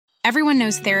Everyone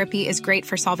knows therapy is great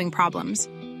for solving problems,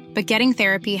 but getting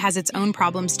therapy has its own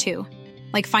problems too,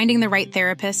 like finding the right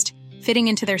therapist, fitting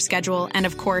into their schedule, and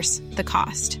of course, the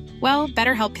cost. Well,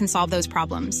 BetterHelp can solve those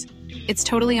problems. It's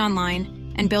totally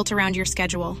online and built around your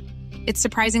schedule. It's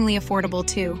surprisingly affordable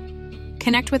too.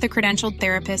 Connect with a credentialed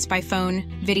therapist by phone,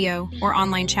 video, or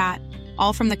online chat,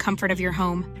 all from the comfort of your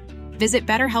home. Visit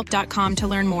BetterHelp.com to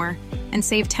learn more and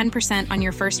save 10% on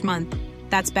your first month.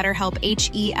 That's BetterHelp,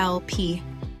 H-E-L-P.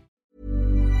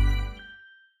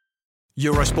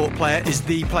 Eurosport Player is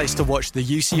the place to watch the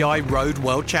UCI Road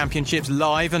World Championships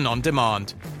live and on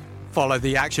demand. Follow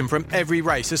the action from every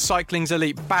race as cycling's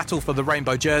elite battle for the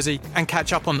rainbow jersey and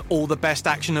catch up on all the best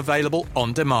action available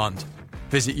on demand.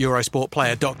 Visit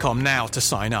Eurosportplayer.com now to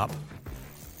sign up.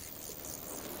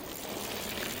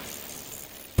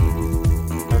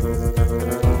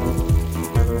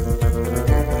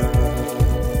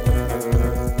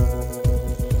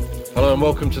 Hello and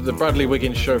welcome to the Bradley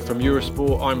Wiggins Show from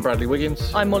Eurosport. I'm Bradley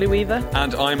Wiggins. I'm Molly Weaver.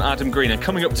 And I'm Adam Green. And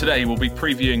coming up today, we'll be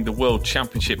previewing the World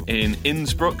Championship in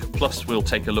Innsbruck. Plus, we'll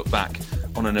take a look back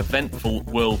on an eventful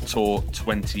World Tour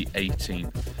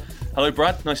 2018. Hello,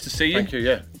 Brad. Nice to see you. Thank you,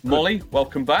 yeah. Molly,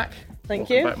 welcome back. Thank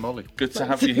Welcome you. back, Molly. Good to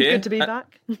have you here. Good to be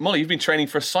back. Molly, you've been training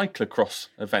for a cyclocross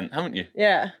event, haven't you?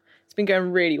 Yeah, it's been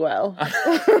going really well.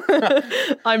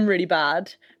 I'm really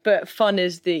bad, but fun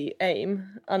is the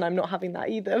aim, and I'm not having that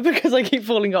either because I keep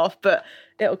falling off, but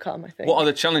it'll come, I think. What are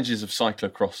the challenges of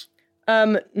cyclocross?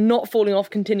 Not falling off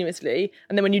continuously,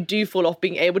 and then when you do fall off,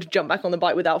 being able to jump back on the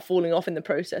bike without falling off in the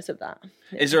process of that.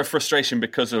 Yeah. Is there a frustration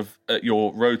because of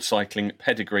your road cycling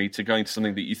pedigree to going to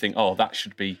something that you think, oh, that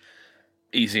should be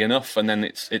easy enough, and then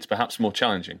it's perhaps more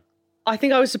challenging? I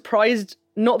think I was surprised,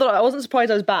 not that I wasn't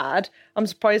surprised I was bad, I'm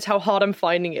surprised how hard I'm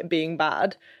finding it being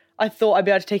bad. I thought I'd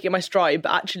be able to take it in my stride,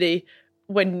 but actually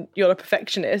when you're a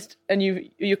perfectionist and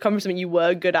you come from something you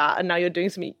were good at and now you're doing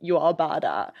something you are bad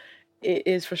at, it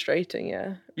is frustrating,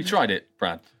 yeah. You tried it,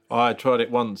 Brad? I tried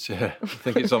it once, yeah. I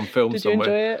think it's on film Did you somewhere.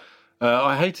 enjoy it?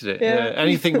 I hated it, yeah.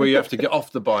 Anything where you have to get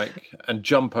off the bike and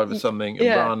jump over something and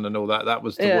run and all that, that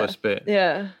was the worst bit.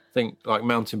 Yeah. I think like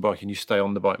mountain biking, you stay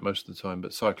on the bike most of the time,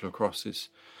 but cyclocross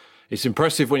it's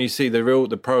impressive when you see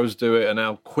the pros do it and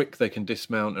how quick they can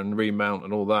dismount and remount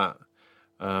and all that.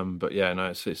 But yeah, no,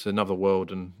 it's another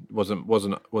world and wasn't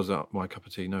my cup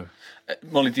of tea. No.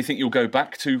 Molly, do you think you'll go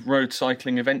back to road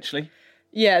cycling eventually?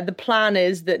 Yeah, the plan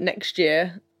is that next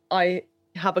year I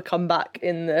have a comeback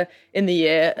in the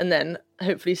year and then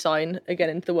hopefully sign again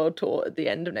into the World Tour at the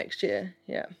end of next year.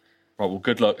 Yeah. Right, well,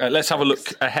 good luck. Let's have a look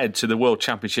ahead to the World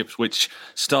Championships, which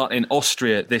start in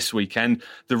Austria this weekend.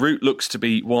 The route looks to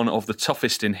be one of the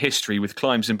toughest in history, with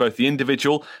climbs in both the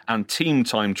individual and team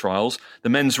time trials. The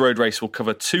men's road race will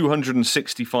cover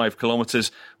 265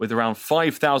 kilometres with around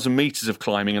 5,000 metres of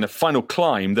climbing and a final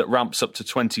climb that ramps up to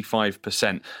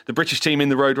 25%. The British team in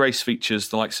the road race features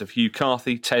the likes of Hugh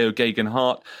Carthy, Tao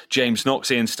Geoghegan-Hart, James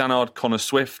Knox, Ian Stannard, Connor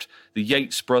Swift, the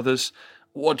Yates brothers.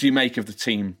 What do you make of the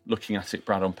team looking at it,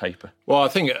 Brad, on paper? Well, I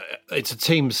think it's a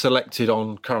team selected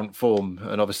on current form.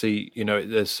 And obviously,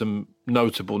 there's some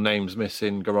notable names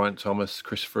missing. Geraint Thomas,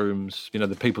 Chris Froome's,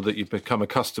 the people that you've become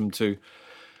accustomed to.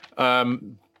 But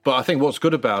I think what's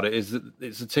good about it is that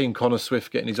it's a team, Connor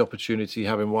Swift getting his opportunity,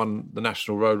 having won the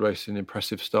national road race in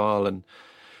impressive style. And,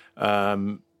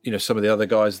 some of the other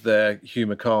guys there, Hugh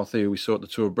McCarthy, who we saw at the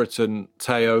Tour of Britain,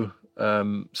 Tao.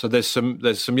 So there's some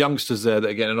youngsters there that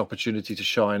are getting an opportunity to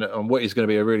shine on what is going to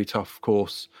be a really tough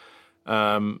course.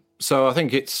 So I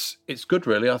think it's good,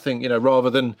 really. I think, rather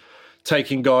than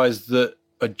taking guys that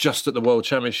are just at the World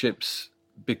Championships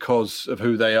because of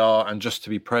who they are and just to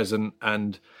be present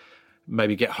and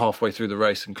maybe get halfway through the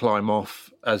race and climb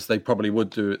off, as they probably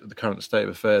would do at the current state of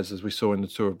affairs, as we saw in the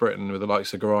Tour of Britain with the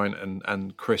likes of Geraint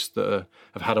and Chris that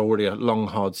have had already a long,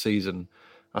 hard season.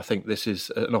 I think this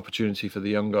is an opportunity for the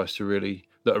young guys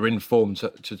that are in form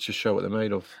to show what they're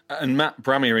made of. And Matt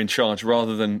Brammy in charge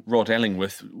rather than Rod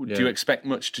Ellingworth. Do you expect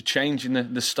much to change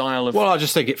in the style of... Well, I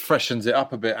just think it freshens it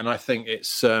up a bit, and I think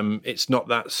it's not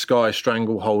that Sky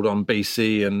stranglehold on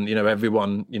BC and,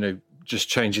 everyone, just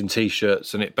changing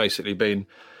T-shirts and it basically being...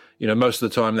 most of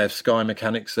the time they have Sky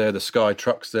mechanics there, the Sky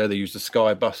trucks there, they use the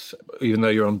Sky bus, even though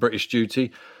you're on British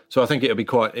duty. So I think it'll be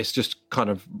it's just kind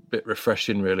of a bit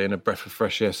refreshing, really, and a breath of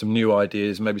fresh air, some new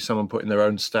ideas, maybe someone putting their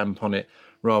own stamp on it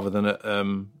rather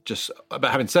than just... But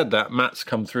having said that, Matt's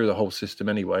come through the whole system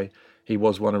anyway. He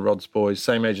was one of Rod's boys,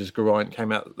 same age as Geraint,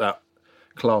 came out of that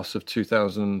class of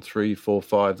 2003, 4,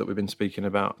 5 that we've been speaking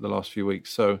about the last few weeks.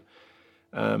 So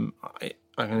I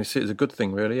can see it as a good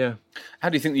thing, really, yeah. How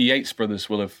do you think the Yates brothers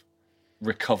will have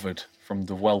recovered from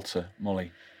the welter,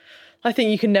 Molly? I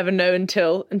think you can never know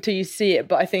until you see it,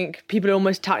 but I think people are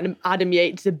almost touting Adam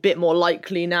Yates a bit more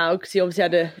likely now because he obviously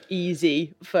had a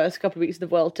easy first couple of weeks of the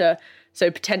Vuelta, so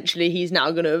potentially he's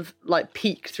now going to have like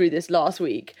peaked through this last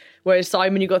week. Whereas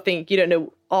Simon, you got to think, you don't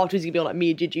know after he's going to be on like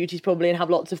media duties probably and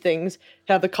have lots of things,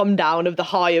 have the come down of the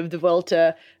high of the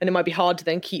Vuelta, and it might be hard to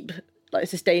then keep like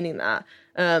sustaining that.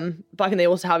 But I think they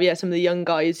also have some of the young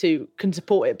guys who can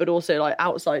support it, but also like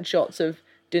outside shots of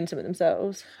doing something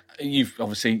themselves. You've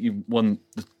won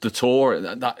the Tour,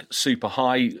 that super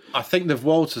high. I think the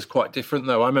Vuelta's quite different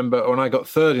though. I remember when I got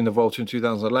third in the Vuelta in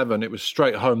 2011, it was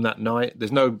straight home that night.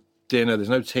 There's no dinner, there's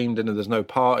no team dinner, there's no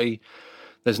party,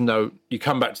 you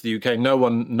come back to the UK, no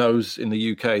one knows in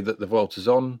the UK that the Vuelta's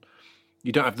on.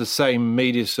 You don't have the same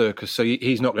media circus, so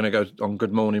he's not going to go on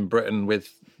Good Morning Britain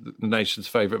with the nation's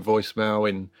favourite voicemail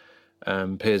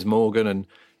in Piers Morgan, and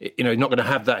he's not going to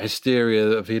have that hysteria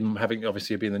of him having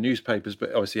obviously be in the newspapers.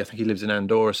 But obviously, I think he lives in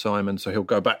Andorra, Simon, so he'll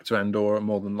go back to Andorra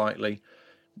more than likely,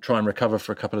 try and recover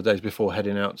for a couple of days before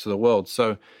heading out to the world.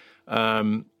 So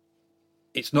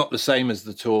it's not the same as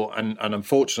the Tour, and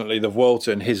unfortunately, the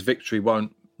Vuelta and his victory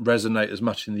won't resonate as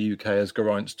much in the UK as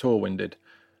Geraint's Tour win did.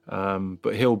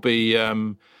 But he'll be,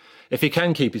 if he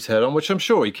can keep his head on, which I'm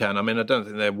sure he can. I mean, I don't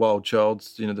think they're wild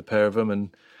childs, the pair of them, and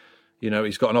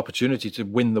he's got an opportunity to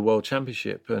win the World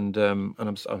Championship, and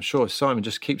I'm sure if Simon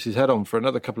just keeps his head on for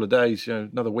another couple of days,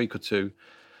 another week or two.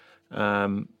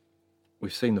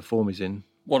 We've seen the form he's in.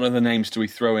 What other names do we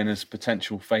throw in as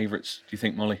potential favourites, do you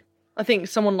think, Molly? I think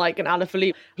someone like an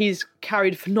Alaphilippe, he's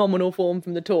carried phenomenal form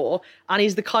from the Tour, and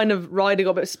he's the kind of rider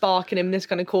got a bit of spark in him in this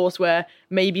kind of course where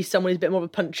maybe someone who's a bit more of a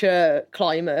puncher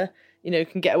climber,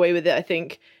 can get away with it. I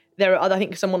think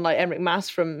someone like Enric Mas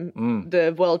from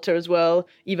the Vuelta as well,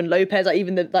 even Lopez,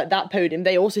 that podium,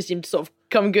 they also seem to sort of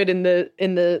come good in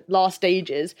the last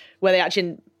stages where they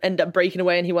actually end up breaking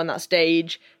away and he won that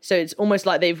stage. So it's almost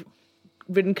like they've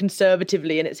ridden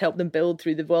conservatively and it's helped them build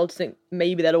through the Vuelta. I think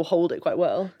maybe they'll hhold it quite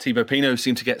well. Thibaut Pinot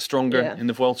seemed to get stronger in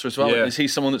the Vuelta as well. Yeah. Is he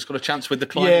someone that's got a chance with the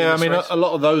climb? Yeah, I mean, a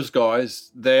lot of those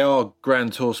guys, they are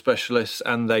Grand Tour specialists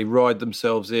and they ride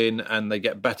themselves in and they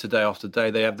get better day after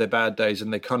day. They have their bad days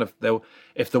and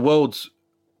if the Worlds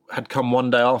had come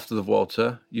one day after the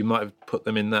Vuelta, you might have put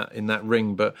them in that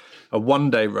ring. But a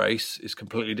one-day race is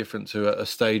completely different to a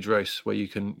stage race where you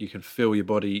can feel your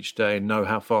body each day and know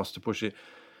how fast to push it.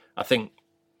 I think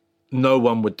no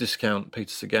one would discount Peter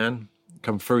Sagan.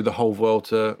 Come through the whole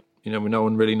Vuelta. No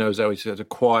one really knows how he's had a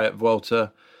quiet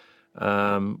Vuelta.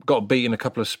 Got beaten a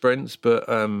couple of sprints, but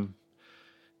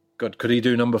God, could he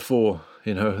do number 4?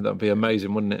 That'd be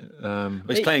amazing, wouldn't it?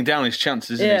 He's playing down his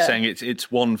chances, isn't he? Saying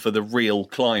it's one for the real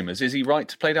climbers. Is he right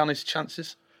to play down his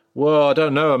chances? Well, I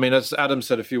don't know. I mean, as Adam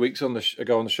said a few weeks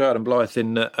ago on the show, Adam Blythe,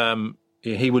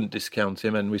 he wouldn't discount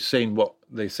him, and we've seen what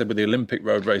they said with the Olympic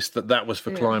road race, that was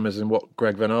for climbers and what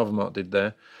Greg Van Avermaet did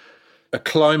there. A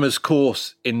climber's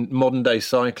course in modern day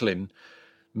cycling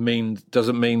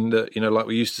doesn't mean that, like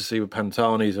we used to see with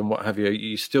Pantanis and what have you.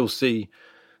 You still see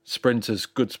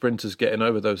good sprinters getting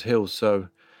over those hills. So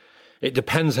it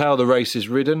depends how the race is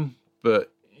ridden,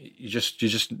 but you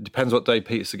just depends what day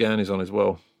Peter Sagan is on as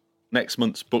well. Next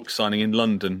month's book signing in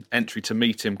London, entry to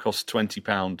meet him costs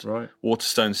 £20. Right.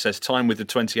 Waterstone says time with the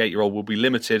 28-year-old will be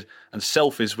limited and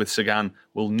selfies with Sagan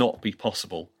will not be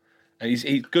possible. He's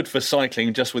good for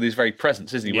cycling just with his very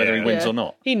presence, isn't he, whether he wins or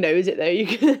not? He knows it, though.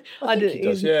 I think he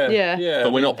does, yeah.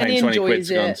 But we're not paying 20 quid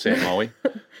to go and see him, are we?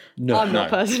 No. I'm not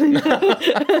personally.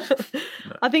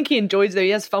 I think he enjoys it, though. He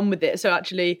has fun with it. So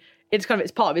actually, it's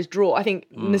part of his draw. I think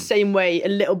in the same way, a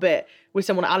little bit with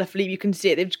someone like Alaphilippe, you can see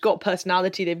it. They've got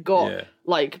personality. They've got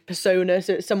persona.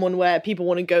 So it's someone where people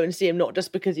want to go and see him, not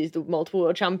just because he's the multiple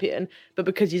world champion, but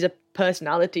because he's a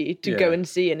personality to go and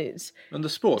see. And the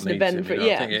sport needs him. I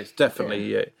think it's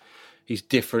definitely he's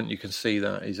different. You can see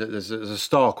that there's a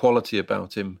star quality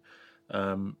about him.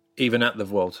 Even at the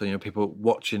Vuelta, people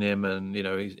watching him, and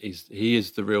he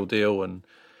is the real deal, and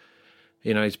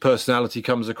his personality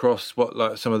comes across.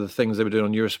 Like some of the things they were doing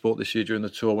on Eurosport this year during the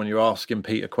Tour, when you're asking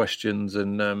Peter questions,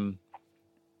 and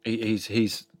he is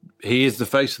the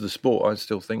face of the sport, I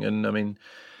still think, and I mean,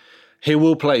 he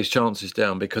will play his chances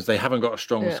down because they haven't got a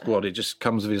strong squad. It just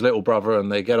comes with his little brother,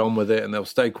 and they get on with it, and they'll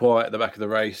stay quiet at the back of the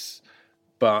race.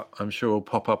 But I'm sure he'll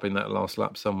pop up in that last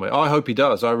lap somewhere. I hope he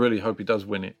does. I really hope he does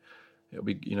win it. It'll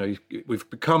be, we've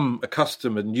become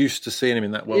accustomed and used to seeing him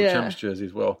in that World Champs jersey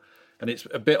as well. And it's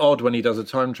a bit odd when he does a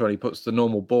time trial, he puts the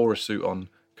normal Bora suit on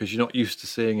because you're not used to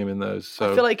seeing him in those. So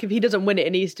I feel like if he doesn't win it, it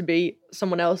needs to be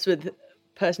someone else with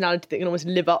personality that can almost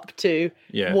live up to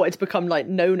what it's become like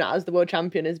known as. The world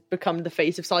champion has become the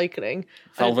face of cycling.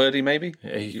 Valverde, maybe?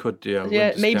 Yeah, he could,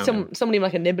 yeah. Maybe somebody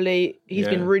like a Nibali. He's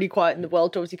been really quiet in the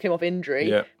Vuelta. Obviously came off injury,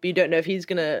 but you don't know if he's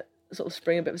going to sort of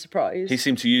spring a bit of a surprise. He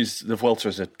seemed to use the Vuelta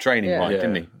as a training ride,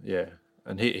 didn't he? Yeah.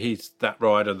 And he's that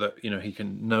rider that, he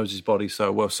knows his body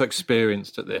so well, so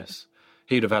experienced at this.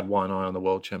 He'd have had one eye on the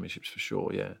World Championships for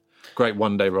sure, yeah. Great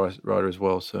one-day rider as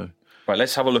well, so... Right,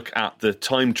 let's have a look at the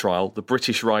time trial. The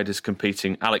British riders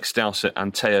competing, Alex Dowsett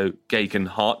and Tao Geoghegan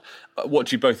Hart. What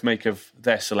do you both make of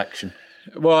their selection?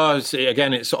 Well,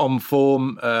 again, it's on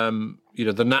form.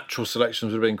 The natural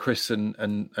selections would have been Chris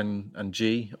and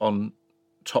G on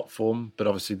top form, but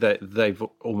obviously they've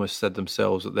almost said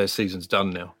themselves that their season's done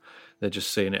now. They're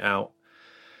just seeing it out.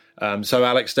 So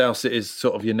Alex Dowsett is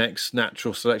sort of your next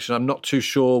natural selection. I'm not too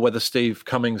sure whether Steve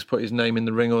Cummings put his name in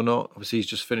the ring or not. Obviously, he's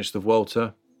just finished the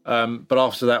Vuelta. But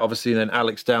after that, obviously, then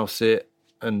Alex Dowsett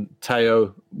and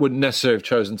Tao wouldn't necessarily have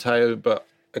chosen Tao, but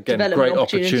again, great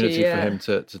opportunity for him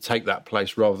to take that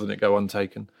place rather than it go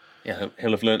untaken. Yeah,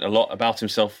 he'll have learnt a lot about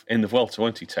himself in the Vuelta,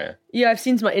 won't he, Tao? Yeah, I've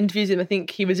seen some interviews with him. I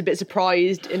think he was a bit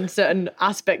surprised in certain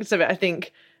aspects of it. I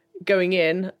think going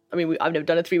in, I've never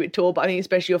done a 3-week tour, but I think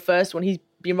especially your first one, he's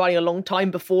been riding a long time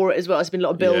before it as well. It's been a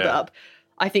lot of build-up.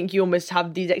 I think you almost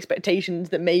have these expectations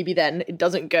that maybe then it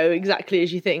doesn't go exactly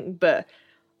as you think, but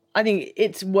I think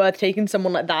it's worth taking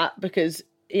someone like that because,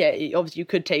 obviously you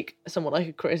could take someone like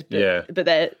a Chris, but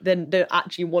they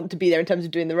actually want to be there in terms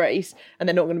of doing the race, and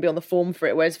they're not going to be on the form for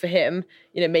it. Whereas for him,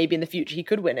 maybe in the future he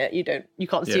could win it. You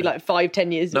can't see like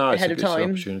 5-10 years ahead of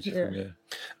time. Opportunity for him,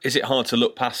 Is it hard to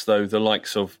look past though the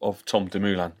likes of Tom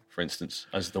Dumoulin, for instance,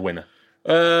 as the winner?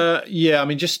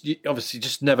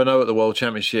 Just never know at the World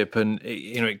Championship, and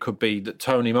it could be that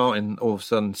Tony Martin all of a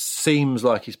sudden seems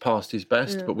like he's past his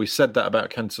best, but we said that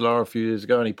about Cancellara a few years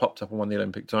ago, and he popped up and won the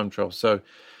Olympic time trial. So,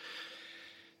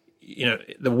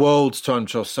 the world's time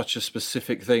trial is such a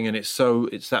specific thing, and it's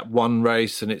that one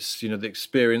race, and it's the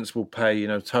experience will pay.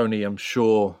 Tony, I'm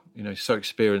sure, he's so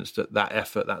experienced at that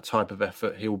effort, that type of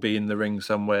effort. He'll be in the ring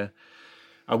somewhere.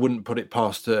 I wouldn't put it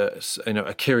past a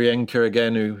Kirienka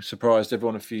again, who surprised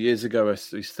everyone a few years ago.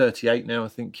 He's 38 now, I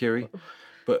think, Kiri.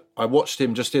 But I watched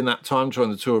him just in that time trial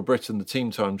in the Tour of Britain, the team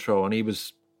time trial, and he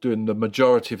was doing the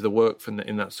majority of the work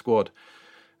in that squad,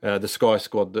 the Sky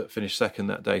squad that finished second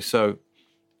that day. So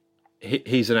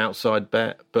he's an outside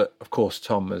bet, but of course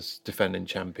Tom as defending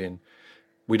champion.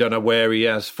 We don't know where he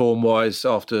is form-wise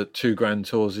after 2 Grand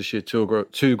Tours this year,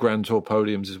 2 Grand Tour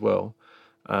podiums as well.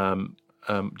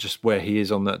 Just where he is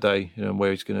on that day, and where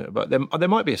he's going to... But there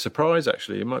might be a surprise,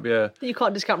 actually. It might be a... You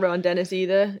can't discount Rowan Dennis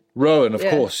either. Rowan, of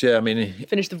course, yeah. He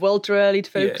finished the Vuelta early to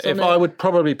focus on it. I would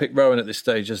probably pick Rowan at this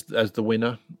stage as the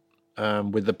winner,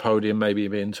 with the podium maybe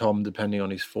being Tom, depending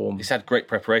on his form. He's had great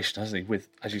preparation, hasn't he? With,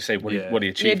 as you say, what he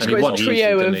achieved. And he won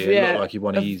trio easy, didn't he? It looked like he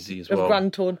won easy as well. Of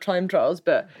Grand Tour time trials,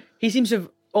 but he seems to have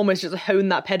almost just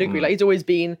honed that pedigree. Like he's always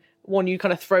been one you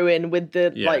kind of throw in with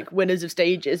the winners of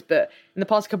stages, but in the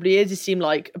past couple of years he seemed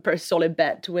like a pretty solid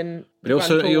bet to win.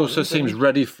 But he also seems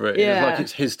ready for it. It's like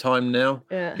it's his time now.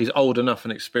 He's old enough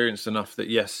and experienced enough that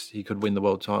yes, he could win the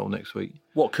world title next week.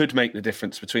 What could make the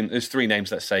difference between there's 3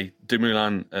 names, let's say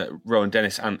Dumoulin, Rowan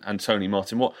Dennis and Tony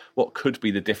Martin? What could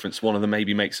be the difference? One of them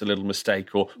maybe makes a little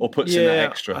mistake or puts in that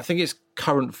extra. I think it's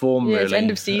current form really. It's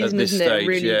end of season, at this isn't stage.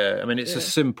 It? Really, it's a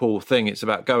simple thing. It's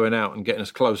about going out and getting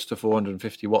as close to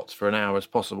 450 watts for an hour as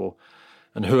possible,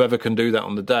 and whoever can do that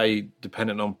on the day,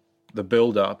 depending on the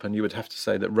build-up, and you would have to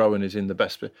say that Rowan is in the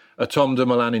best. A Tom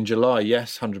Dumoulin in July,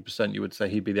 yes, 100%, you would say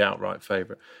he'd be the outright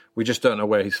favourite. We just don't know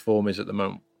where his form is at the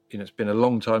moment. It's been a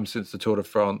long time since the Tour de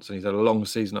France, and he's had a long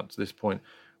season up to this point.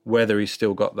 Whether he's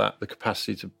still got the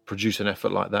capacity to produce an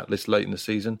effort like that this late in the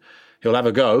season, he'll have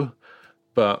a go,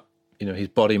 but his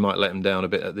body might let him down a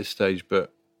bit at this stage.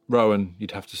 But Rowan,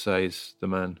 you'd have to say, is the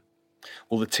man.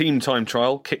 Well, the team time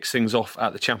trial kicks things off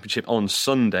at the championship on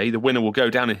Sunday. The winner will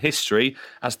go down in history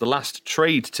as the last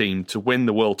trade team to win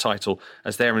the world title,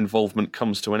 as their involvement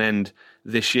comes to an end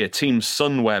this year. Team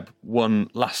Sunweb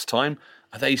won last time.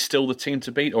 Are they still the team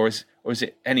to beat, or is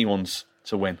it anyone's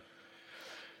to win?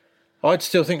 I'd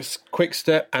still think Quick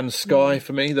Step and Sky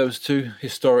for me, those two.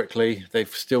 Historically, they've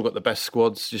still got the best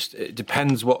squads. Just it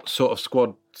depends what sort of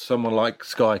squad someone like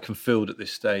Sky can field at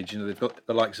this stage. They've got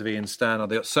the likes of Ian Stannard.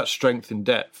 They've got such strength in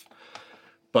depth.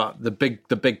 But the big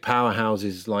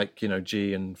powerhouses like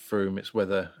G and Froome, it's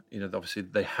whether obviously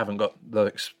they haven't got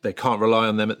they can't rely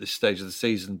on them at this stage of the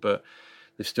season. But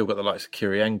they've still got the likes of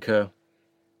Kirienka.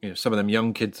 Some of them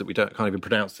young kids that we can't even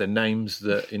pronounce their names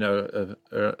that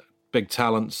are big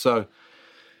talents. So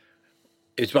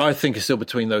I think it's still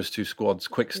between those two squads,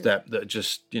 Quick Step, that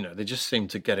just, they just seem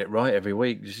to get it right every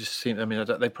week.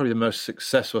 They're probably the most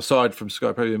successful, aside from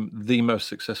Sky, probably the most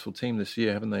successful team this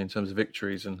year, haven't they, in terms of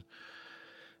victories? And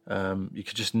you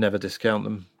could just never discount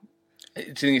them. Do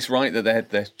you think it's right that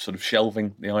they're sort of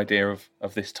shelving the idea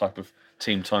of this type of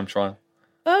team time trial?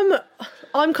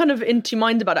 I'm kind of in two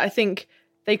minds about it. I think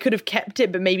they could have kept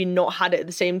it, but maybe not had it at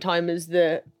the same time as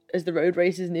the road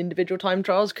races and individual time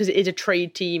trials, because it is a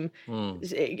trade team.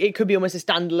 It could be almost a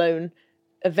standalone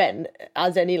event,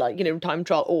 as any time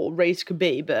trial or race could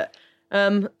be. But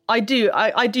I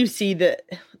do see that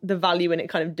the value in it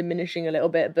kind of diminishing a little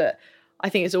bit. But I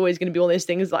think it's always going to be all those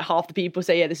things. Like, half the people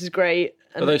say, "Yeah, this is great."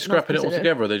 Are they scrapping it all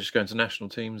together, or are they just going to national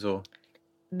teams? Or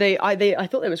I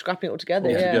thought they were scrapping it all together.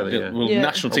 Yeah. Well,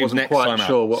 national teams next time out. I wasn't quite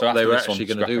sure what they were actually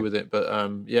going to do with it, but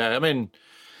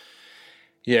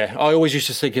I always used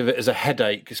to think of it as a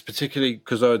headache. It's particularly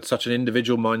because I had such an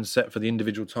individual mindset for the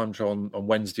individual time trial on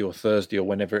Wednesday or Thursday or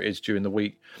whenever it is during the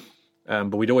week.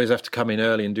 But we'd always have to come in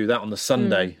early and do that on the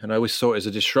Sunday, and I always saw it as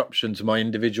a disruption to my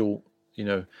individual,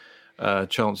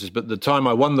 chances. But the time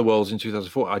I won the Worlds in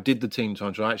 2004, I did the team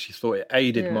time trial. I actually thought it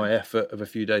aided my effort of a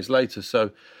few days later.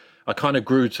 So I kind of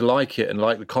grew to like it and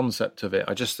like the concept of it.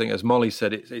 I just think, as Molly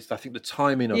said, it's I think the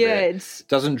timing of it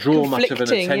doesn't draw much of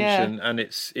an attention, and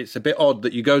it's a bit odd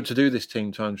that you go to do this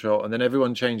team time trial and then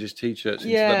everyone changes T-shirts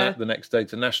into the next day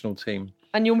to national team.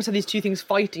 And you almost have these two things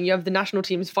fighting. You have the national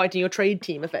teams fighting your trade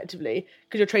team, effectively,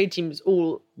 because your trade teams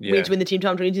all need to win the team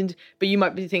time trial, but you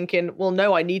might be thinking, well,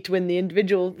 no, I need to win the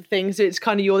individual thing. So it's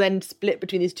kind of, you're then split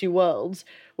between these two worlds,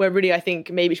 where really I think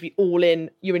maybe it should be all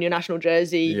in. You're in your national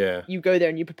jersey, you go there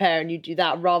and you prepare and you do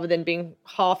that, rather than being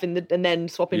half in and then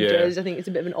swapping jerseys. I think it's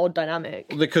a bit of an odd dynamic.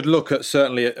 Well, they could look at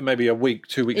certainly maybe a week,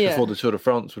 2 weeks before the Tour de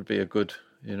France would be a good,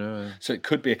 So it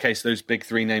could be a case, those big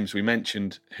three names we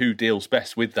mentioned, who deals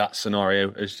best with that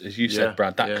scenario, as you said,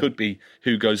 Brad. That could be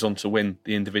who goes on to win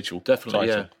the individual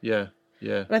title. Yeah.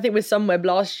 And I think with Sunweb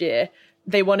last year,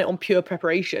 they won it on pure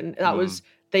preparation. That was...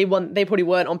 They probably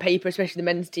weren't on paper, especially the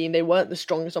men's team. They weren't the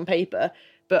strongest on paper.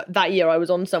 But that year I was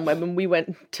on Sunweb and we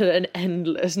went to an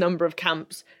endless number of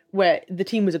camps where the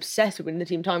team was obsessed with winning the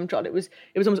team time trial. It was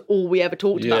almost all we ever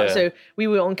talked about. So we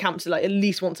were on camps at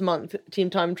least once a month, team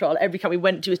time trial. Every camp we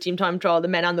went to was team time trial, the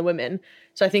men and the women.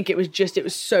 So I think it was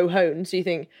so honed. So you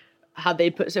think, had they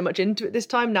put so much into it this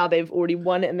time? Now they've already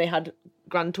won it and they had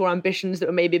Grand Tour ambitions that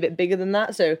were maybe a bit bigger than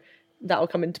that. So that'll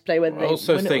come into play whether they win it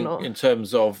or not. I also think in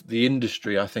terms of the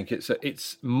industry, I think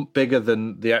it's bigger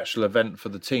than the actual event for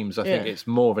the teams. I think it's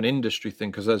more of an industry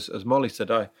thing, because as Molly said,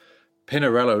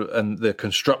 Pinarello and the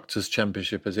Constructors'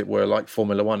 Championship, as it were, like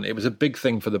Formula One, it was a big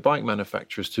thing for the bike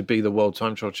manufacturers to be the World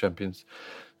Time Trial champions,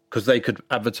 because they could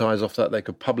advertise off that, they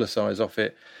could publicise off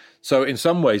it. So in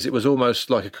some ways, it was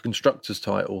almost like a constructor's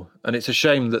title. And it's a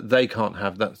shame that they can't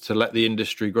have that, to let the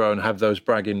industry grow and have those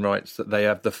bragging rights that they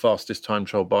have the fastest time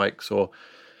trial bikes.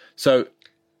 So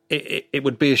it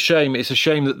would be a shame. It's a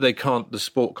shame that the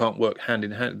sport can't work hand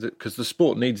in hand, because the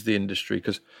sport needs the industry.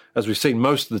 Because as we've seen,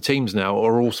 most of the teams now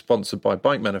are all sponsored by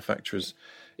bike manufacturers,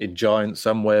 in Giant,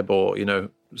 Sunweb, or,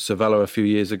 Cervelo a few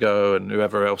years ago, and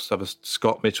whoever else,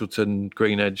 Scott, Mitchelton,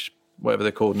 Green Edge, whatever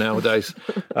they're called nowadays.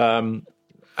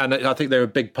 And I think they're a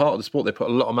big part of the sport. They put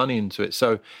a lot of money into it.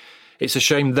 So it's a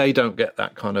shame they don't get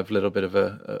that kind of little bit of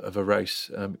a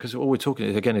race, because all we're talking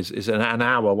is an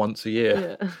hour once a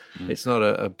year. Yeah. It's not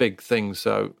a big thing.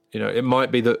 So, it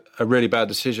might be a really bad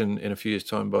decision in a few years'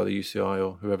 time by the UCI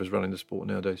or whoever's running the sport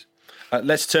nowadays.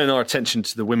 Let's turn our attention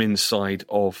to the women's side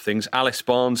of things. Alice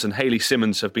Barnes and Hayley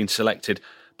Simmons have been selected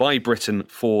by Britain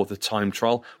for the time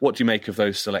trial. What do you make of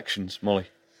those selections, Molly?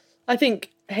 I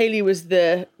think Hayley was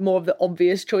the more of the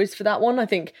obvious choice for that one. I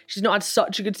think she's not had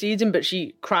such a good season, but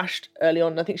she crashed early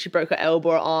on. I think she broke her elbow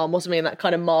or arm or something, and that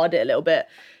kind of marred it a little bit.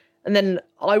 And then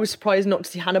I was surprised not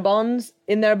to see Hannah Barnes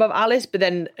in there above Alice, but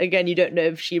then again, you don't know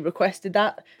if she requested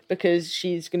that, because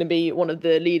she's going to be one of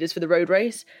the leaders for the road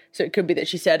race. So it could be that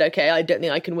she said, okay, I don't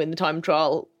think I can win the time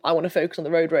trial. I want to focus on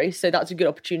the road race. So that's a good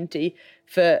opportunity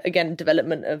for, again,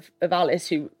 development of Alice,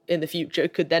 who in the future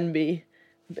could then be,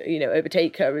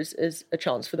 overtake her as a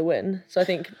chance for the win. So I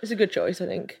think it's a good choice, I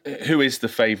think. Who is the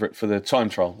favourite for the time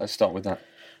trial? Let's start with that.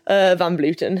 Van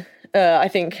Vleuten. I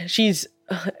think she's,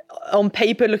 on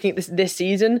paper, looking at this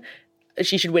season,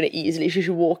 she should win it easily. She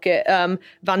should walk it. Ellen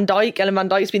Van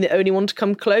Dijk's been the only one to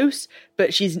come close,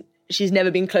 but she's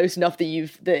never been close enough that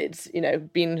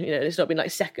it's not been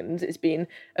like seconds. It's been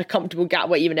a comfortable gap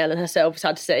where even Ellen herself has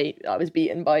had to say, I was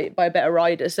beaten by a better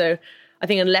rider. So I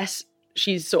think unless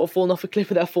she's sort of fallen off a cliff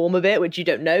with her form a bit, which you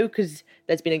don't know because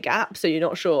there's been a gap, so you're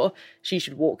not sure. She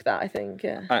should walk that, I think,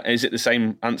 yeah. Is it the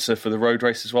same answer for the road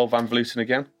race as well, Van Vleuten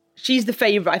again? She's the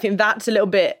favourite. I think that's a little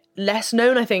bit less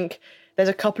known. I think there's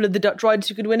a couple of the Dutch riders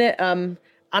who could win it.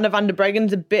 Anna van der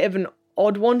Breggen's a bit of an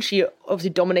odd one. She obviously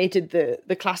dominated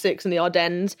the classics and the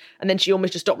Ardennes, and then she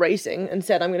almost just stopped racing and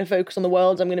said, I'm going to focus on the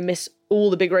Worlds, I'm going to miss all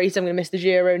the big races, I'm going to miss the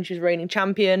Giro, and she's reigning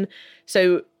champion.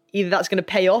 So either that's going to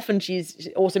pay off and she's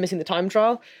also missing the time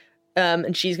trial,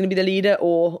 and she's going to be the leader,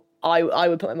 or I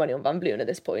would put my money on Van Vleuten at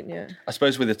this point, yeah. I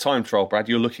suppose with a time trial, Brad,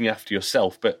 you're looking after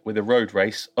yourself, but with a road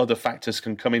race, other factors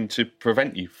can come in to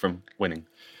prevent you from winning.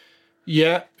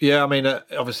 Yeah. I mean,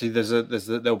 obviously,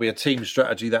 there'll be a team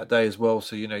strategy that day as well.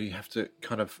 So you have to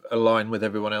kind of align with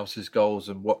everyone else's goals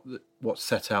and what's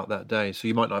set out that day. So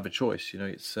you might not have a choice.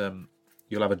 It's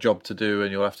you'll have a job to do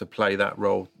and you'll have to play that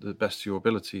role to the best of your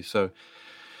ability. So,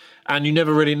 and you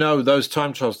never really know. Those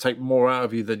time trials take more out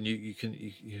of you than you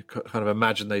kind of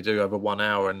imagine they do over 1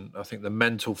 hour. And I think the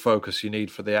mental focus you need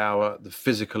for the hour, the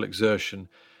physical exertion,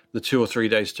 the 2 or 3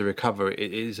 days to recover,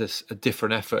 it is a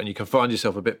different effort, and you can find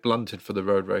yourself a bit blunted for the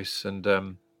road race.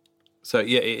 And so,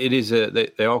 yeah, it is.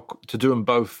 They are, to do them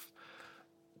both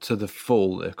to the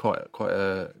full. They're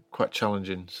quite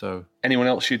challenging. So, anyone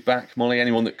else you'd back, Molly?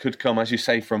 Anyone that could come, as you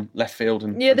say, from left field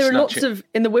and yeah, there are snatch lots of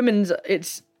in the women's.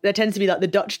 There tends to be like the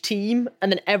Dutch team,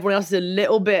 and then everyone else is a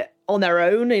little bit on their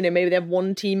own. Maybe they have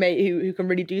one teammate who can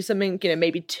really do something.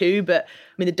 Maybe two, but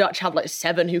I mean the Dutch have like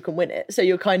 7 who can win it. So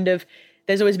you're kind of.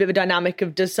 There's always a bit of a dynamic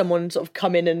of does someone sort of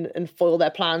come in and foil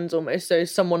their plans almost. So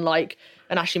someone like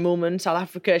an Ashley Moolman, South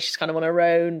Africa, she's kind of on her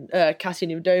own. Kasia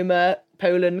Niewiadoma,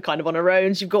 Poland, kind of on her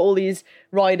own. So you've got all these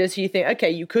riders who you think, okay,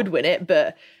 you could win it,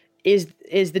 but is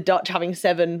the Dutch having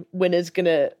 7 winners going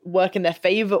to work in their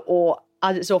favour, or,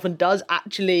 as it so often does,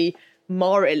 actually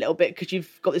mar it a little bit because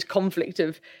you've got this conflict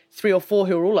of 3 or 4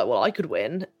 who are all like, well, I could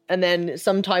win. And then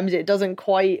sometimes it doesn't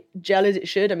quite gel as it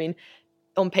should. I mean,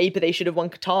 on paper, they should have won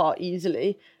Qatar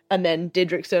easily. And then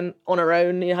Didrikson on her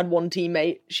own, had one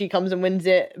teammate. She comes and wins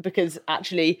it because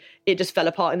actually it just fell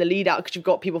apart in the lead out because you've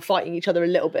got people fighting each other a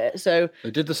little bit. So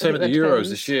they did the same at the Euros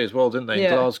this year as well, didn't they?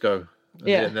 In Glasgow.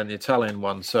 And then the Italian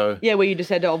one. So yeah, where you just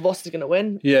said, Voss is going to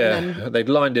win. Yeah, they'd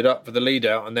lined it up for the lead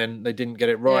out and then they didn't get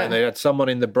it right. Yeah. And they had someone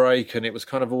in the break and it was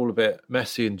kind of all a bit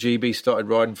messy. And GB started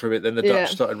riding through it. Then the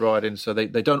Dutch started riding. So they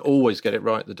don't always get it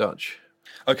right, the Dutch.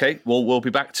 Okay, well, we'll be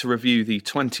back to review the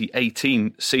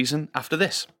 2018 season after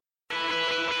this.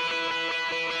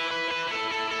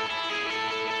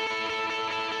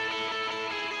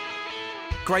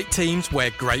 Great teams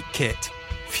wear great kit.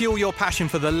 Fuel your passion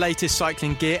for the latest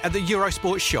cycling gear at the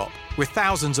Eurosport shop, with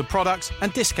thousands of products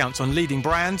and discounts on leading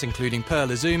brands including Pearl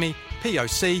Izumi,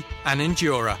 POC and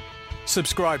Endura.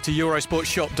 Subscribe to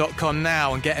Eurosportshop.com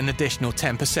now and get an additional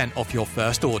 10% off your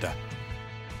first order.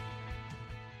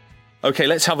 Okay,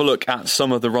 let's have a look at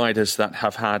some of the riders that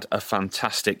have had a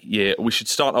fantastic year. We should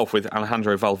start off with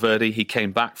Alejandro Valverde. He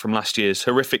came back from last year's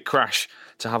horrific crash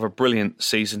to have a brilliant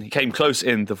season. He came close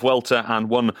in the Vuelta and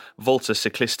won Volta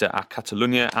Ciclista a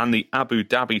Catalunya and the Abu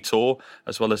Dhabi Tour,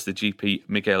 as well as the GP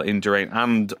Miguel Indurain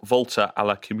and Volta a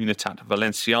la Comunitat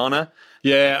Valenciana.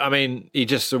 Yeah, I mean,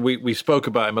 we spoke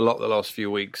about him a lot the last few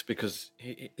weeks because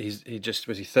he just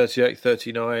was 38,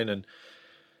 39, and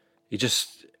he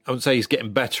just. I wouldn't say he's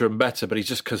getting better and better, but he's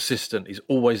just consistent. He's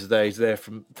always there. He's there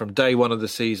from day one of the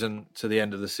season to the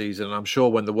end of the season. And I'm sure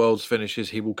when the Worlds finishes,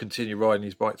 he will continue riding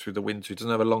his bike through the winter. He doesn't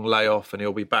have a long layoff, and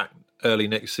he'll be back early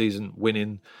next season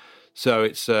winning. So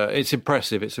it's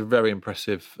impressive. It's a very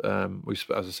impressive.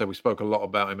 As I said, we spoke a lot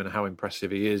about him and how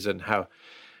impressive he is and how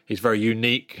he's very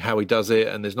unique, how he does it.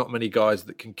 And there's not many guys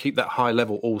that can keep that high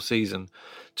level all season.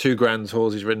 2 Grand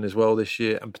Tours he's ridden as well this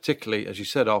year, and particularly, as you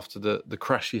said, after the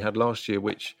crash he had last year,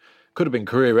 which could have been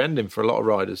career-ending for a lot of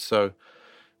riders. So,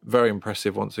 very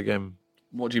impressive once again.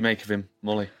 What do you make of him,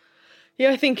 Molly?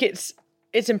 Yeah, I think it's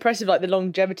impressive, like the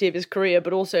longevity of his career,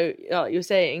 but also, like you were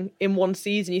saying, in one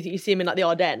season, you see him in like the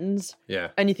Ardennes,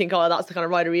 and you think, that's the kind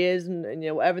of rider he is, and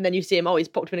whatever. And then you see him, he's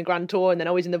popped up in a Grand Tour, and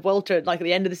then he's in the Vuelta, like at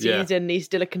the end of the season, he's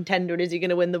still a contender, and is he going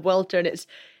to win the Vuelta?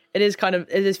 And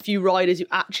there's few riders who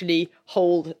actually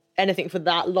hold anything for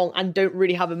that long and don't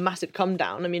really have a massive come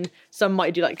down. I mean, some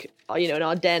might do like, an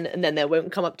Ardennes and then they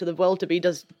won't come up to the Vuelta, but he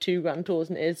does 2 Grand Tours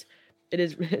and it is it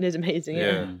is amazing.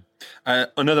 Yeah.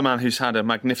 Another man who's had a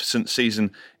magnificent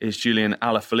season is Julian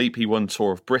Alaphilippe. He won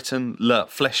Tour of Britain, La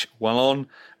Flèche Wallonne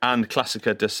and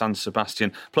Classica de San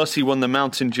Sebastian. Plus he won the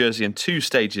Mountain Jersey in 2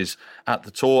 stages at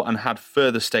the Tour and had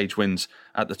further stage wins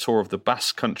at the Tour of the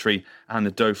Basque Country and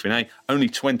the Dauphiné. Only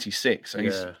 26, so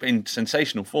he's in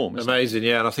sensational form. Amazing,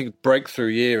 yeah. And I think breakthrough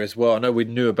year as well. I know we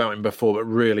knew about him before, but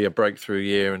really a breakthrough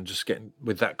year, and just getting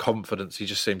with that confidence, he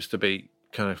just seems to be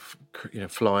kind of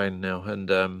flying now.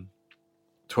 And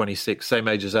 26, same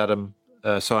age as Adam,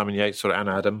 Simon Yates, and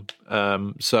Adam.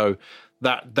 So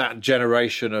that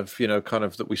generation of kind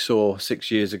of that we saw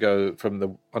 6 years ago from the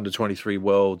under-23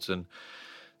 Worlds, and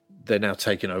they're now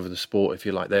taking over the sport, if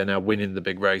you like. They're now winning the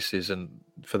big races, and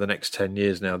for the next 10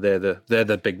 years now, they're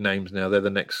the big names now. They're the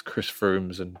next Chris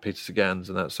Froomes and Peter Sagans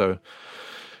and that. So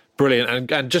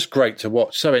brilliant, and just great to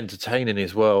watch. So entertaining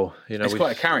as well. It's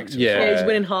quite a character. Yeah, he's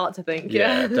winning hearts, I think.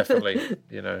 Yeah, definitely.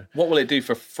 What will it do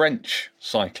for French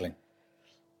cycling?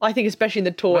 I think especially in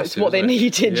the Tour, massive, it's what they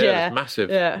needed. Yeah, it's massive.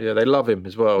 Yeah, they love him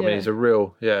as well. I mean, he's a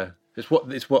real It's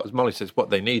what as Molly says, what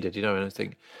they needed. And I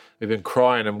think we've been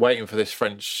crying and waiting for this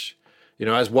French.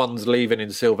 As one's leaving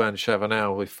in Sylvain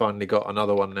Chavanel, we've finally got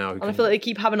another one now. I feel like they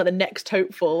keep having the next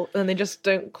hopeful, and they just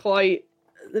don't quite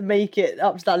make it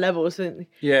up to that level. So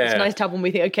it's nice to have one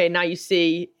we think, okay, now you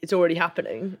see it's already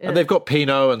happening. Yeah. And they've got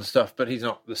Pinot and stuff, but he's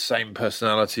not the same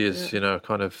personality as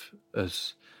kind of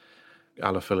as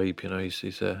Alaphilippe.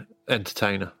 He's an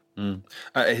entertainer.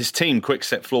 His team,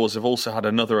 Quickstep Floors, have also had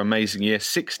another amazing year.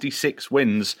 66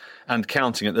 wins and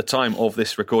counting at the time of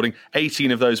this recording.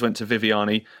 18 of those went to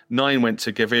Viviani, 9 went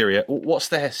to Gaviria. What's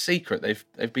their secret?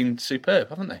 They've been superb,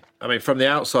 haven't they? I mean, from the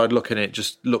outside looking, it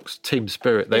just looks team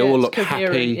spirit. They all look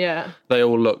happy. Yeah. They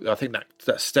all look. I think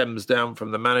that stems down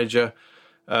from the manager,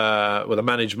 the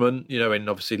management. And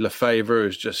obviously Lefevre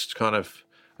is just kind of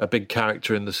a big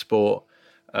character in the sport.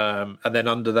 And then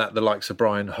under that, the likes of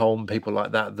Brian Holm, people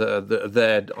like that are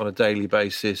there on a daily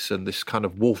basis, and this kind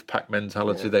of wolf pack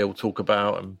mentality they all talk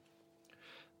about, and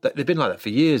they've been like that for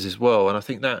years as well. And I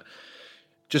think that,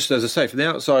 just as I say, from the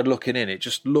outside looking in, it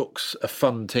just looks a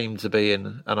fun team to be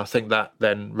in, and I think that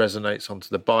then resonates onto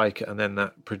the bike. And then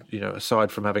that,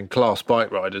 aside from having class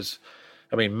bike riders,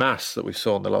 I mean, Mas that we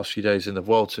saw in the last few days in the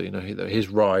Vuelta, his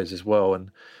rise as well, and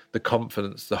the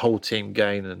confidence the whole team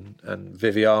gain, and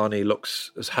Viviani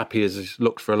looks as happy as he's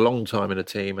looked for a long time in a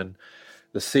team, and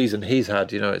the season he's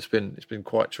had, it's been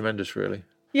quite tremendous, really.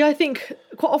 Yeah, I think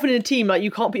quite often in a team,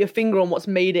 you can't put your finger on what's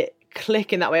made it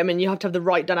click in that way. I mean, you have to have the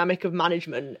right dynamic of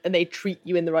management, and they treat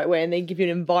you in the right way, and they give you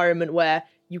an environment where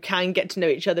you can get to know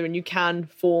each other and you can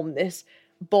form this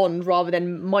bond rather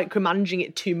than micromanaging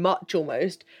it too much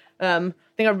almost. I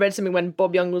think I read something when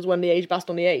Bob Young was won the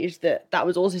Liège-Bastogne Liège that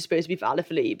was also supposed to be for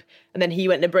Alaphilippe, and then he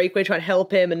went in a breakaway trying to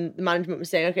help him, and the management was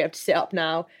saying, okay, I have to sit up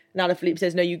now, and Alaphilippe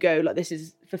says, no, you go, this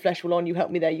is for Flèche Wallonne, you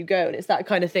help me there, you go. And it's that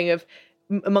kind of thing of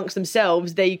amongst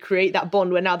themselves, they create that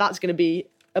bond where now that's going to be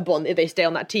a bond if they stay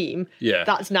on that team. Yeah,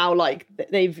 that's now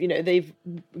they've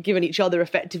given each other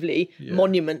effectively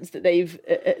monuments that they've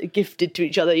gifted to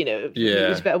each other.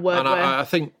 It's a better word. And I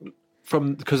think,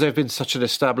 because they've been such an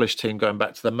established team going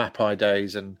back to the Mapai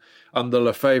days and under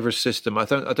Lefevre's system, I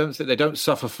don't think they don't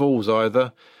suffer fools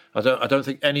either. I don't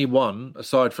think anyone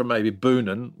aside from maybe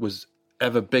Boonen was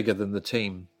ever bigger than the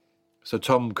team. So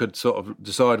Tom could sort of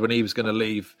decide when he was going to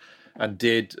leave, and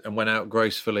did, and went out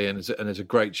gracefully, and is a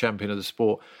great champion of the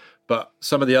sport. But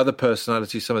some of the other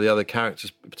personalities, some of the other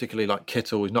characters, particularly like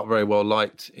Kittel, who's not very well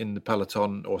liked in the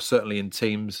peloton or certainly in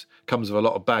teams, comes with a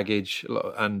lot of baggage,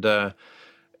 and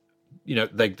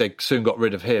they soon got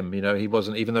rid of him. He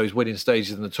wasn't, even though he's winning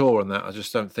stages in the Tour and that, I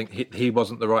just don't think he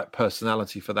wasn't the right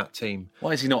personality for that team.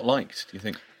 Why is he not liked, do you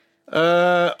think?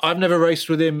 I've never raced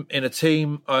with him in a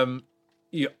team.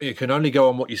 You can only go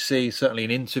on what you see, certainly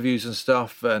in interviews and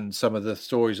stuff, and some of the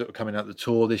stories that were coming out of the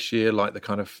Tour this year, like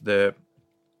the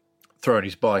throwing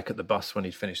his bike at the bus when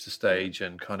he'd finished the stage,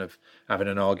 and kind of having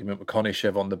an argument with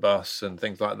Konishev on the bus and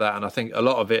things like that. And I think a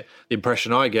lot of it, the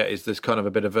impression I get is there's kind of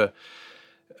a bit of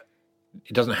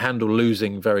he doesn't handle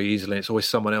losing very easily. It's always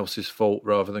someone else's fault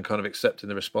rather than kind of accepting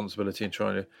the responsibility and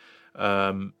trying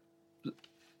to...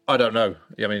 I don't know.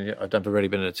 I mean, I've never really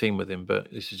been in a team with him, but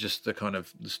this is just the kind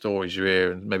of the stories you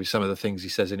hear, and maybe some of the things he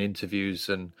says in interviews.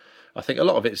 And I think a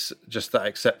lot of it's just that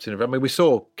accepting of. I mean, we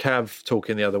saw Cav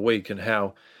talking the other week, and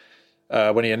how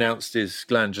when he announced his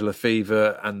glandular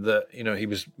fever, and that he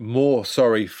was more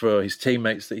sorry for his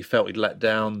teammates that he felt he'd let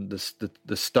down,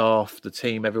 the staff, the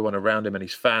team, everyone around him, and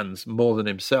his fans more than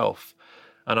himself.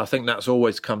 And I think that's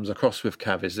always comes across with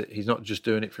Cav, is that he's not just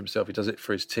doing it for himself, he does it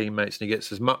for his teammates, and he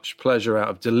gets as much pleasure out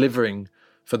of delivering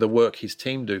for the work his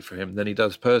team do for him than he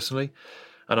does personally.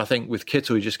 And I think with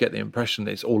Kittel, you just get the impression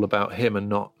that it's all about him and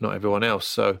not everyone else.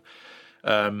 So,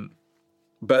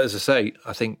 but as I say,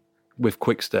 I think with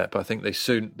Quick-Step, I think they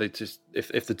just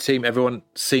if the team, everyone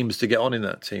seems to get on in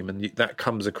that team, and that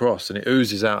comes across and it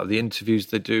oozes out of the interviews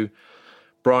they do.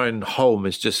 Brian Holm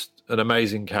is just an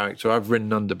amazing character. I've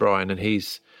ridden under Brian, and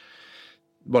he's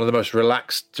one of the most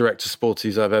relaxed director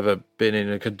sporties I've ever been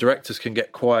in. Directors can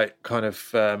get quite kind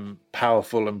of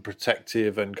powerful and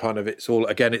protective, and kind of it's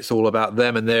all about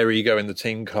them and their ego in the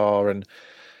team car. And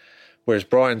whereas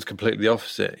Brian's completely the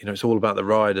opposite. It's all about the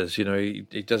riders. His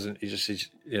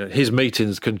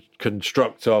meetings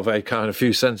construct of a kind of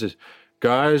few sentences.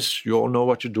 Guys, you all know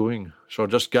what you're doing, so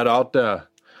just get out there.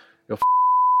 You're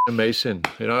amazing,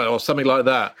 or something like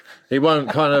that. He won't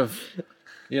kind of.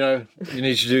 You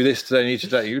need to do this today, you need to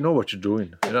do that. You know what you're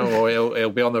doing, or he'll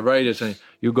be on the radio saying,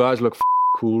 you guys look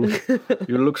cool.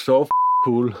 You look so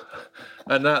cool.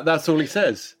 And that's all he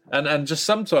says. And just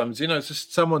sometimes, it's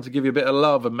just someone to give you a bit of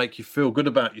love and make you feel good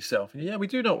about yourself. And yeah, we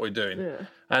do know what we're doing. Yeah.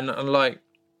 And like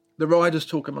the riders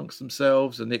talk amongst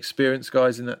themselves, and the experienced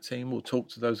guys in that team will talk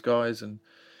to those guys. And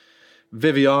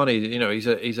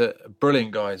Viviani, he's a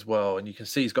brilliant guy as well. And you can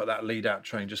see he's got that lead out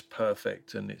train just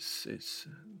perfect. And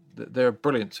they're a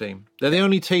brilliant team. They're the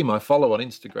only team I follow on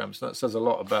Instagram, so that says a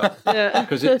lot about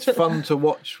because it's fun to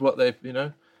watch what they've,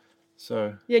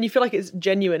 So yeah, and you feel like it's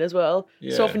genuine as well.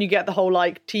 Yeah. So often you get the whole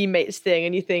like teammates thing,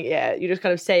 and you think, yeah, you're just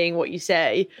kind of saying what you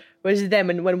say. Whereas them,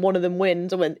 and when one of them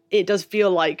wins, or when it does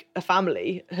feel like a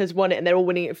family has won it, and they're all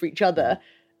winning it for each other,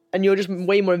 and you're just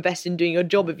way more invested in doing your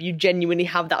job if you genuinely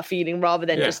have that feeling rather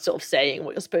than just sort of saying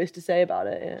what you're supposed to say about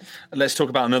it. Yeah. Let's talk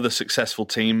about another successful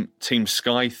team, Team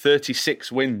Sky.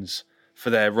 36 wins for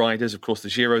their riders. Of course, the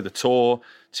Giro, the Tour,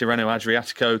 Tirreno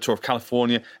Adriatico, Tour of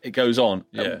California. It goes on.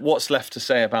 Yeah. What's left to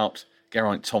say about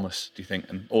Geraint Thomas, do you think,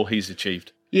 and all he's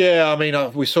achieved? Yeah, I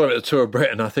mean, we saw him at the Tour of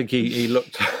Britain. I think he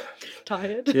looked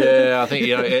tired. Yeah, I think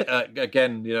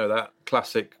again, that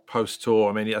classic post-tour.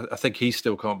 I mean, I think he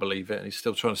still can't believe it, and he's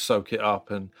still trying to soak it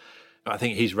up. And I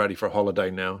think he's ready for a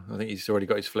holiday now. I think he's already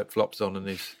got his flip-flops on, and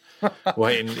he's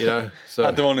waiting. So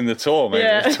had the one in the Tour, maybe.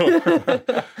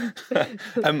 Yeah.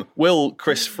 Will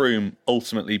Chris Froome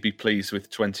ultimately be pleased with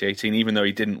 2018, even though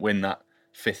he didn't win that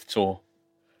 5th Tour?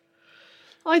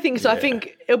 I think so. Yeah. I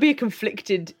think it'll be a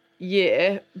conflicted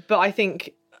year, but I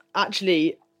think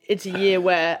actually it's a year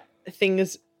where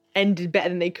things ended better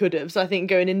than they could have. So I think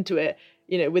going into it,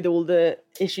 with all the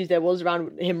issues there was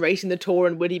around him racing the Tour,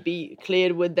 and would he be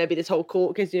cleared? Would there be this whole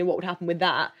court case? What would happen with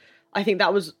that? I think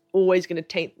that was always going to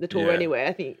taint the Tour anyway.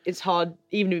 I think it's hard,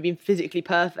 even if you've been physically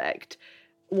perfect,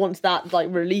 once that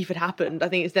relief had happened, I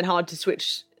think it's then hard to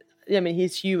switch. I mean,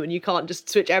 he's human. You can't just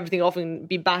switch everything off and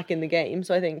be back in the game.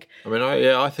 So I think. I mean,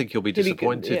 I think he'll be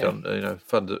disappointed on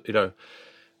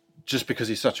just because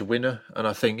he's such a winner. And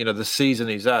I think the season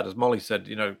he's had, as Molly said,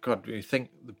 God, you think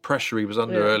the pressure he was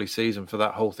under early season for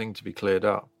that whole thing to be cleared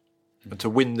up, and to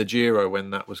win the Giro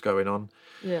when that was going on.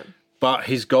 Yeah. But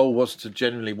his goal was to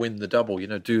genuinely win the double.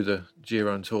 Do the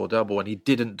Giro and Tour double, and he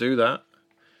didn't do that.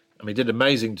 I mean, he did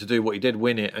amazing to do what he did,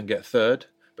 win it and get 3rd.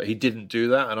 But he didn't do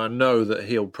that, and I know that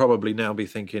he'll probably now be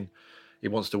thinking he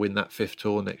wants to win that 5th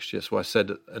Tour next year. So I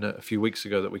said a few weeks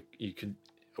ago that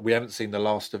we haven't seen the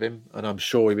last of him, and I'm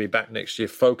sure he'll be back next year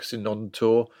focusing on the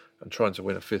Tour and trying to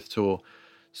win a 5th Tour.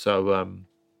 So,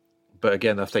 but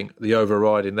again, I think the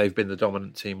overriding, they've been the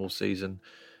dominant team all season,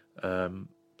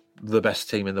 the best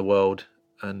team in the world,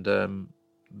 and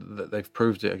they've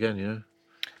proved it again.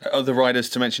 Other riders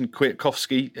to mention,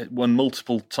 Kwiatkowski won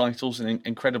multiple titles, an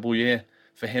incredible year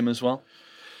for him as well.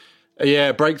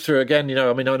 Yeah, breakthrough again.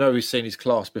 I mean, I know we've seen his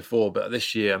class before, but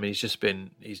this year, I mean,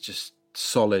 he's just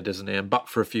solid, isn't he? And but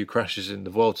for a few crashes in the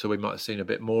Vuelta, we might have seen a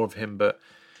bit more of him. But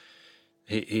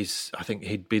I think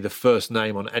he'd be the first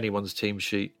name on anyone's team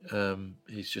sheet.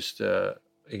 He's just doesn't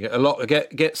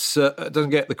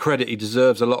get the credit he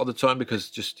deserves a lot of the time, because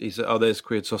there's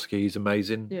Kwiatkowski, he's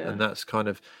amazing, and that's kind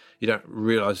of, you don't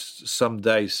realise some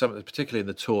days, particularly in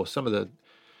the Tour, some of the.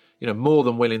 More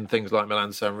than winning things like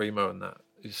Milan San Remo and that,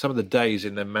 some of the days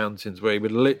in the mountains where he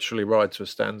would literally ride to a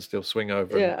standstill, swing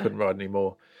over, and couldn't ride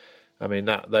anymore. I mean,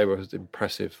 they were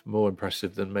impressive, more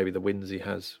impressive than maybe the wins he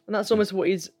has. And that's almost what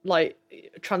he's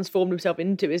transformed himself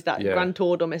into, is that Grand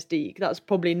Tour Domestique. That's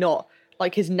probably not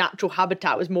his natural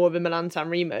habitat, was more of a Milan San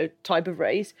Remo type of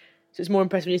race. So it's more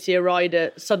impressive when you see a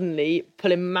rider suddenly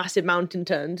pulling massive mountain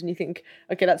turns, and you think,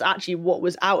 okay, that's actually what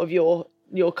was out of your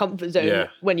comfort zone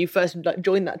when you first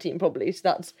joined that team, probably. So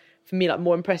that's, for me,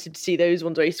 more impressive to see those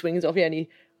ones where he swings off. Yeah, and he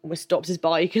almost stops his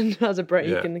bike and has a break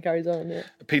Yeah. and carries on. Yeah.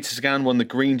 Peter Sagan won the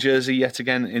green jersey yet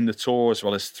again in the Tour, as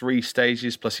well as 3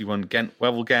 stages, plus he won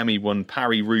Ghent-Wevelgem, he won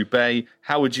Paris-Roubaix.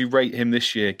 How would you rate him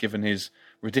this year, given his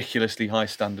ridiculously high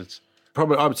standards?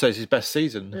 Probably, I would say it's his best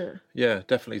season. Yeah,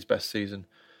 definitely his best season.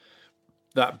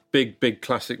 That big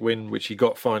classic win, which he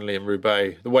got finally in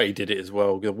Roubaix, the way he did it as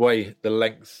well, the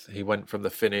length he went from the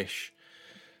finish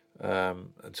and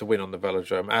to win on the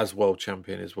Velodrome as world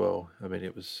champion as well. I mean,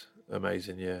 it was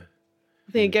amazing, yeah.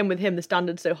 I think again with him, the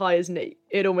standard's so high, isn't it?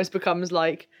 It almost becomes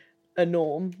like a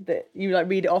norm that you like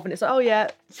read it off and it's like, oh yeah,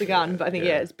 Sagan. But I think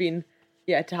it's been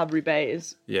to have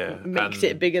Roubaix makes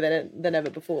it bigger than ever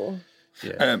before.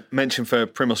 Yeah. Mention for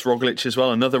Primoz Roglic as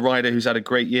well, another rider who's had a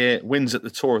great year, wins at the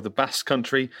Tour of the Basque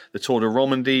Country, the Tour de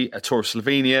Romandie, a Tour of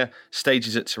Slovenia,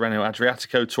 stages at Tirreno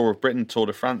Adriatico, Tour of Britain, Tour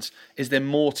de France. Is there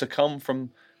more to come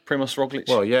from Primoz Roglic?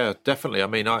 Well, yeah, definitely. I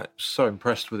mean, I'm so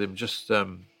impressed with him, just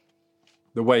the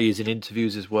way he's in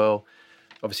interviews as well.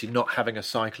 Obviously not having a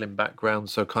cycling background,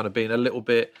 so kind of being a little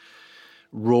bit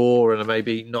raw and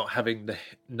maybe not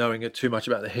knowing too much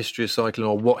about the history of cycling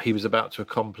or what he was about to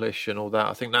accomplish and all that.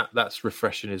 I think that's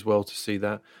refreshing as well to see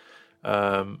that.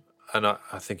 And I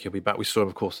think he'll be back. We saw him,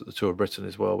 of course, at the Tour of Britain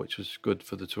as well, which was good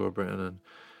for the Tour of Britain. And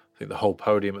I think the whole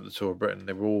podium at the Tour of Britain,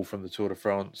 they were all from the Tour de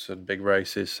France and big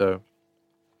races. So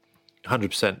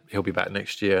 100% he'll be back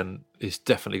next year, and he's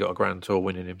definitely got a Grand Tour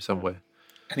win in him somewhere.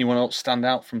 Anyone else stand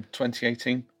out from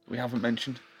 2018 that we haven't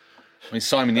mentioned? I mean,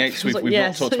 Simon Yates, we've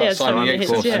not talked about Simon Yates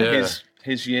and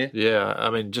his year. Yeah,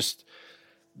 I mean, just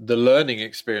the learning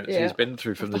experience he's been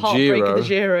through from the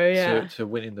Giro, to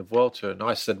winning the Vuelta. And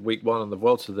I said week 1 on the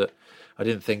Vuelta that I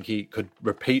didn't think he could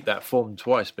repeat that form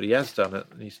twice, but he has done it.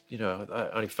 And he's, I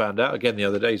only found out again the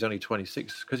other day he's only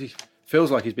 26 because he feels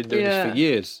like he's been doing this for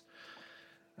years.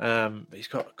 He's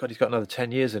got another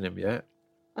 10 years in him yet.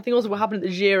 I think also what happened at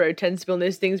the Giro tends to be on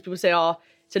those things people say,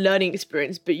 it's a learning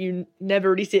experience, but you never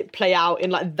really see it play out in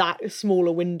like that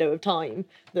smaller window of time,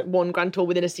 that one Grand Tour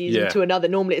within a season to another.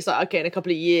 Normally it's like, okay, in a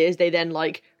couple of years, they then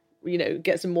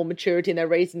get some more maturity in their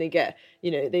race and they get,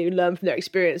 they learn from their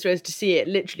experience. Whereas to see it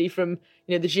literally from,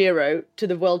 the Giro to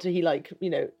the Vuelta, he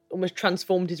almost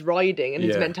transformed his riding and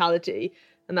his mentality.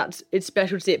 And it's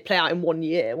special to see it play out in 1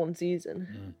 year, one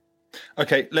season.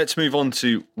 Okay, let's move on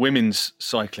to women's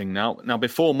cycling now. Now,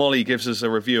 before Molly gives us a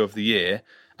review of the year,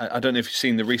 I don't know if you've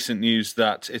seen the recent news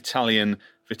that Italian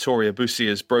Vittoria Bussi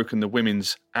has broken the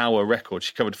women's hour record.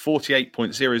 She covered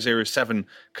 48.007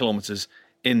 kilometres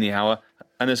in the hour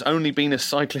and has only been a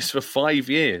cyclist for 5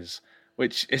 years,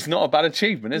 which is not a bad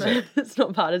achievement, is it? It's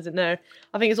not bad, is it? No.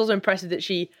 I think it's also impressive that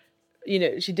she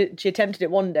attempted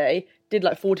it one day, did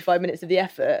like 45 minutes of the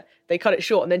effort, they cut it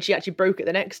short, and then she actually broke it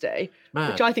the next day.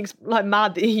 Mad. Which I think's like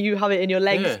mad that you have it in your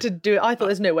legs to do it. I thought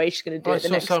there's no way she's going to do it the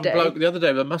next day. I saw some bloke the other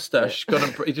day with a moustache,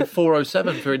 he did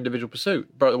 4:07 for individual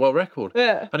pursuit, broke the world record.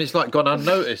 Yeah. And it's like gone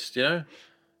unnoticed,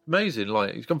 Amazing.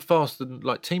 Like, he's gone faster than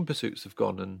like team pursuits have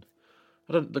gone, and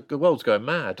the world's going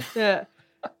mad. Yeah.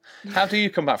 How do you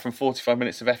come back from 45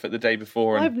 minutes of effort the day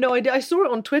before? I have no idea. I saw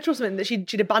it on Twitter or something that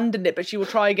she'd abandoned it, but she will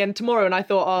try again tomorrow. And I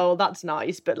thought, oh, that's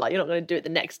nice, but like, you're not going to do it the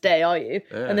next day, are you?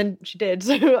 Yeah. And then she did.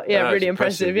 So really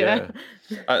impressive.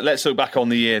 Let's look back on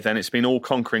the year then. It's been all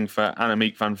conquering for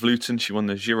Annemiek van Vleuten. She won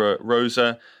the Giro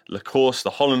Rosa, La Course, the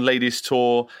Holland Ladies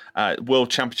Tour, World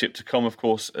Championship to come, of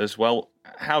course, as well.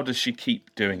 How does she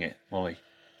keep doing it, Molly?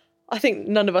 I think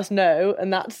none of us know,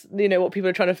 and that's, what people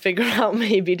are trying to figure out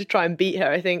maybe to try and beat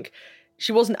her. I think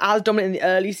she wasn't as dominant in the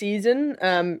early season.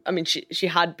 I mean, she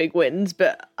had big wins,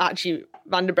 but actually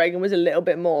Van der Breggen was a little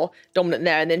bit more dominant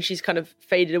there, and then she's kind of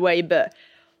faded away. But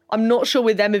I'm not sure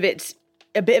with them if it's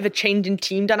a bit of a change in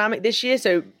team dynamic this year.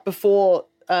 So before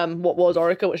what was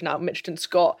Orica, which now Mitchelton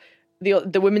Scott,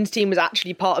 the women's team was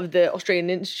actually part of the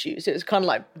Australian Institute. So it was kind of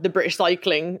like the British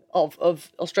cycling of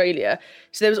Australia.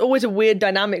 So there was always a weird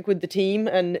dynamic with the team,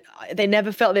 and they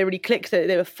never felt they really clicked.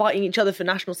 They were fighting each other for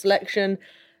national selection.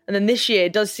 And then this year,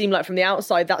 it does seem like from the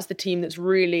outside, that's the team that's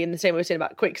really, in the same way we're saying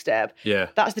about Quick-Step,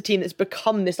 that's the team that's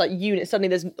become this like unit. Suddenly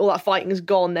there's all that fighting is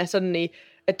gone. They're suddenly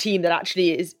a team that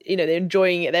actually is, they're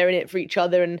enjoying it. They're in it for each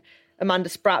other. And Amanda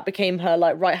Spratt became her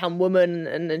like right-hand woman,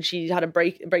 and then she had a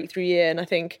breakthrough year. And I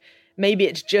think maybe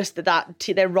it's just that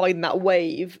they're riding that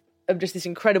wave of just this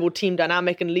incredible team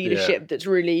dynamic and leadership that's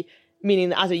really meaning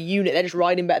that as a unit, they're just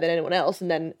riding better than anyone else.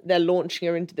 And then they're launching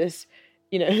her into this,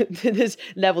 this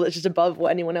level that's just above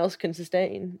what anyone else can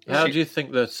sustain. How do you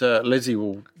think that Lizzie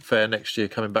will fare next year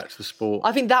coming back to the sport?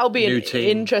 I think that'll be an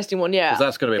interesting one, Because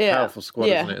that's going to be a powerful squad,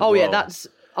 isn't it? That's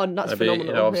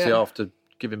phenomenal. Obviously after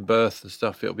giving birth and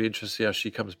stuff. It'll be interesting to see how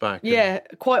she comes back. Yeah,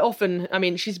 quite often. I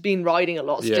mean, she's been riding a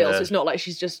lot still, Yeah. so it's not like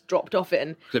she's just dropped off it.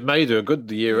 And It made her a good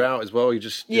year out as well. You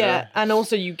just and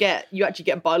also you actually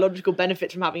get biological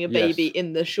benefits from having a baby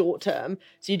in the short term.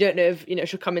 So you don't know if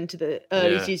she'll come into the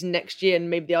early season next year and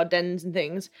maybe the Ardennes and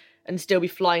things and still be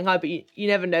flying high. But you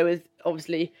never know with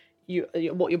obviously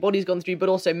what your body's gone through, but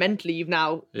also mentally you've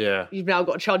now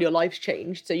got a child, your life's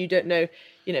changed, so you don't know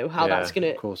how that's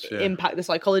going to impact the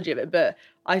psychology of it. But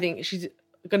I think she's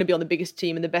going to be on the biggest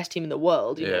team and the best team in the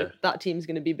world. You know, that team's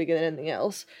going to be bigger than anything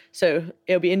else. So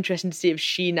it'll be interesting to see if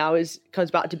she now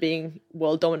comes back to being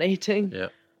world dominating. Yeah.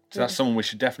 So that's someone we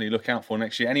should definitely look out for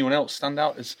next year. Anyone else stand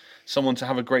out as someone to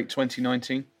have a great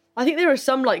 2019? I think there are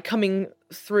some coming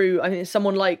through. I think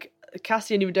someone like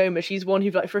Kasia Niewiadoma, she's one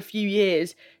who for a few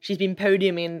years she's been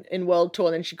podiuming in World Tour,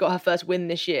 and then she got her first win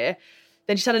this year.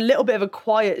 Then she's had a little bit of a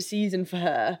quiet season for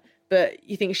her, but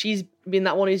you think she's been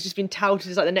that one who's just been touted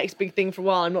as the next big thing for a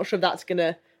while. I'm not sure if that's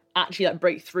gonna actually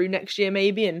break through next year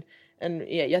maybe, and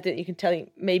I think you can tell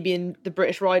maybe in the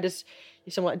British riders,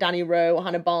 someone like Danny Rowe or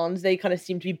Hannah Barnes, they kind of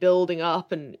seem to be building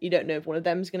up, and you don't know if one of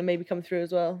them is going to maybe come through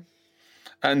as well.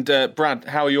 And Brad,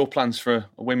 how are your plans for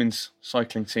a women's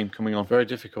cycling team coming on? Very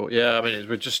difficult. Yeah, I mean,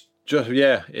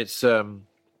 it's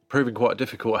proving quite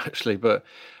difficult actually, but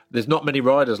there's not many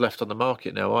riders left on the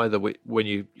market now either. When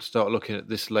you start looking at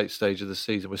this late stage of the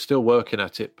season, we're still working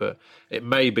at it, but it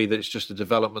may be that it's just a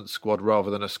development squad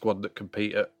rather than a squad that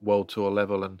compete at World Tour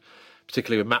level. And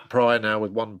particularly with Matt Pryor now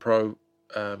with One Pro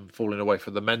falling away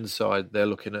from the men's side, they're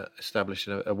looking at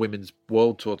establishing a women's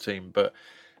World Tour team. But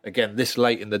again, this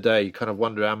late in the day, you kind of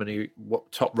wonder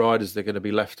what top riders they're going to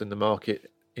be left in the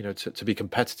market, to be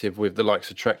competitive with the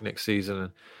likes of Trek next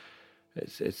season. And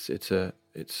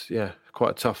it's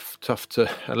quite tough to,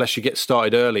 unless you get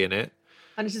started early in it.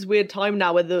 And it's this weird time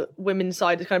now where the women's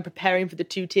side is kind of preparing for the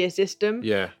 2-tier system.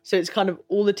 Yeah. So it's kind of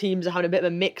all the teams are having a bit of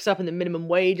a mix up, and the minimum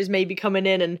wage is maybe coming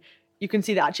in, and you can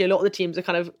see that actually a lot of the teams are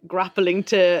kind of grappling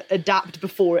to adapt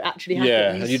before it actually happens.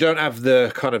 Yeah, and you don't have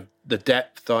the kind of the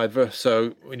depth either.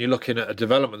 So when you're looking at a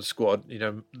development squad,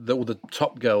 all the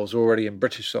top girls are already in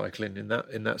British cycling in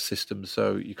that system.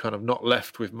 So you're kind of not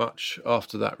left with much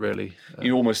after that, really.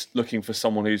 You're almost looking for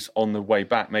someone who's on the way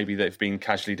back. Maybe they've been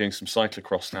casually doing some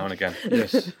cyclocross now and again.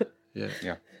 Yes.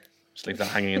 Yeah. Just leave that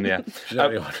hanging in the air. You've got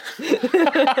to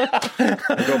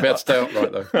be able to stay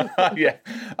upright, though. Yeah.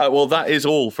 Well, that is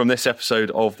all from this episode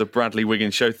of the Bradley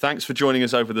Wiggins Show. Thanks for joining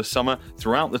us over the summer,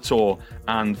 throughout the Tour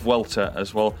and Vuelta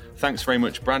as well. Thanks very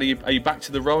much, Brad. Are you back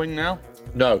to the rowing now?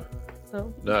 No.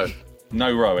 Oh.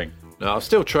 No rowing? No, I'm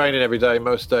still training every day,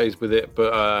 most days with it,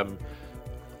 but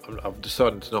I've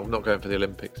decided I'm not going for the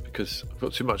Olympics because I've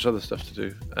got too much other stuff to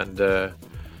do. And,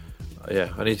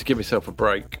 I need to give myself a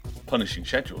break. Punishing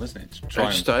schedule, isn't it?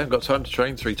 I haven't got time to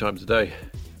train 3 times a day.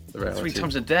 3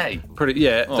 times a day?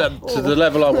 To the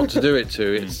level I want to do it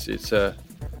to, it's a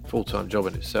full-time job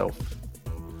in itself.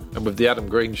 And with the Adam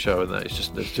Green show and that,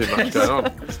 there's too much going on.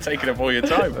 It's taking up all your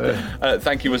time.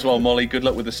 Thank you as well, Molly. Good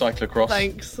luck with the cyclocross.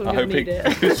 Thanks. I hope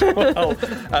it goes well.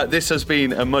 This has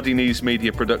been a Muddy Knees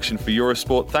Media production for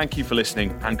Eurosport. Thank you for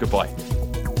listening, and goodbye.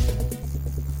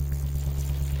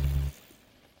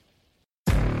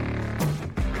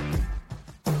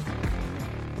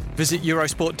 Visit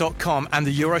Eurosport.com and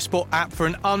the Eurosport app for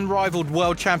an unrivaled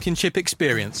World Championship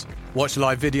experience. Watch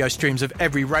live video streams of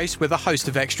every race with a host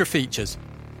of extra features.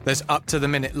 There's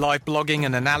up-to-the-minute live blogging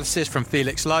and analysis from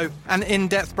Felix Lowe and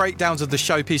in-depth breakdowns of the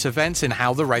showpiece events and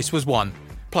how the race was won.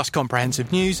 Plus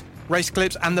comprehensive news, race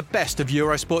clips and the best of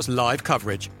Eurosport's live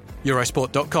coverage.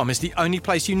 Eurosport.com is the only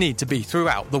place you need to be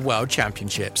throughout the World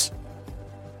Championships.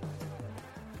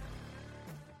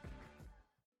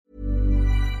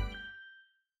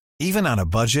 Even on a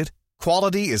budget,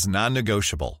 quality is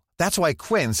non-negotiable. That's why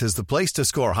Quince is the place to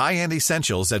score high-end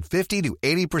essentials at 50 to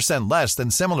 80% less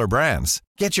than similar brands.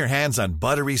 Get your hands on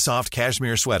buttery soft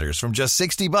cashmere sweaters from just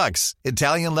 $60,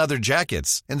 Italian leather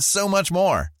jackets, and so much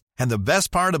more. And the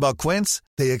best part about Quince,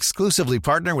 they exclusively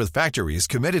partner with factories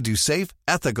committed to safe,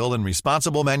 ethical, and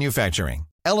responsible manufacturing.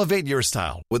 Elevate your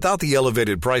style without the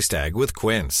elevated price tag with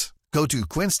Quince. Go to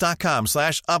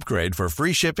quince.com/upgrade for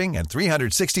free shipping and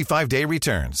 365-day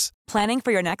returns. Planning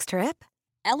for your next trip?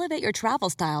 Elevate your travel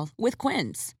style with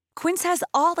Quince. Quince has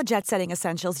all the jet-setting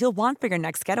essentials you'll want for your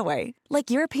next getaway,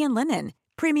 like European linen,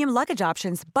 premium luggage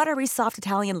options, buttery soft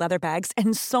Italian leather bags,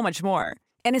 and so much more.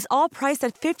 And is all priced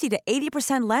at 50 to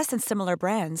 80% less than similar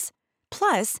brands.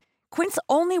 Plus, Quince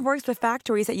only works with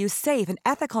factories that use safe and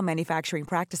ethical manufacturing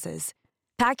practices.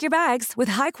 Pack your bags with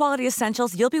high-quality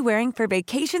essentials you'll be wearing for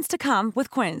vacations to come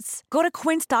with Quince. Go to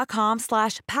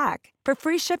quince.com/pack for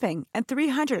free shipping and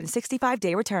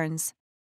 365-day returns.